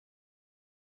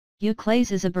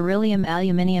Euclase is a beryllium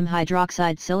aluminium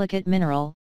hydroxide silicate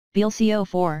mineral,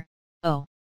 BeCO4, O.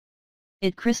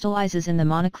 It crystallizes in the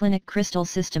monoclinic crystal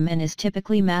system and is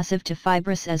typically massive to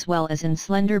fibrous as well as in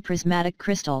slender prismatic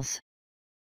crystals.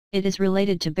 It is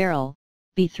related to beryl,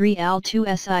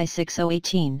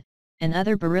 B3Al2Si6018, and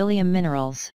other beryllium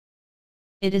minerals.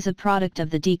 It is a product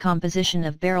of the decomposition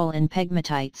of beryl in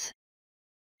pegmatites.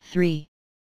 3.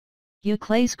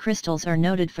 Euclase crystals are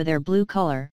noted for their blue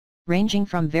color, ranging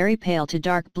from very pale to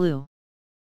dark blue.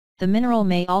 The mineral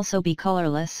may also be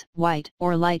colorless, white,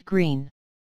 or light green.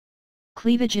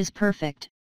 Cleavage is perfect,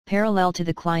 parallel to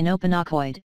the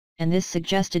clinopinacoid, and this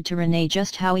suggested to René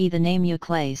Just Haüy the name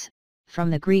Euclase, from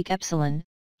the Greek epsilon,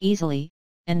 easily,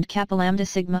 and kappa lambda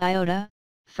sigma iota,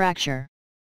 fracture.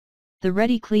 The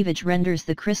ready cleavage renders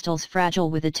the crystals fragile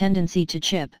with a tendency to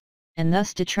chip, and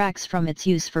thus detracts from its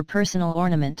use for personal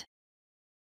ornament.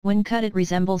 When cut it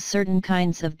resembles certain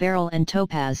kinds of beryl and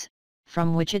topaz,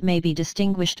 from which it may be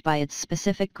distinguished by its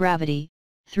specific gravity,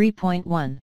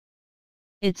 3.1.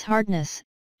 Its hardness,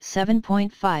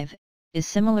 7.5, is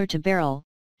similar to beryl,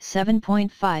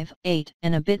 7.58,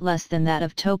 and a bit less than that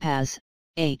of topaz,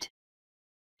 8.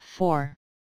 4.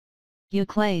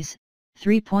 Euclase,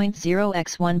 3.0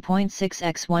 x 1.6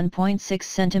 x 1.6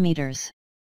 cm.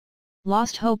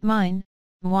 Lost Hope Mine,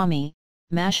 Mwami,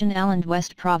 Mashonaland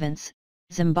West Province,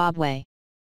 Zimbabwe.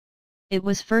 It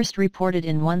was first reported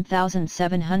in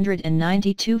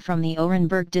 1792 from the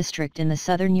Orenburg district in the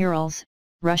southern Urals,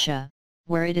 Russia,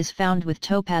 where it is found with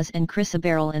topaz and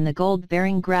chrysoberyl in the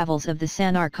gold-bearing gravels of the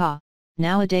Sanarka,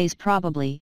 nowadays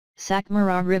probably,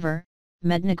 Sakhmara River,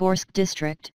 Mednogorsk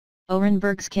district,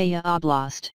 Orenburgskaya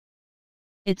Oblast.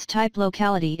 Its type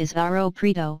locality is Ouro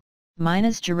Preto,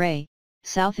 Minas Gerais,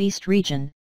 Southeast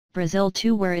region, Brazil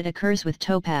too, where it occurs with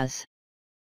topaz.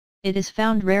 It is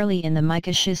found rarely in the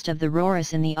mica schist of the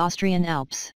Rhoris in the Austrian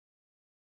Alps.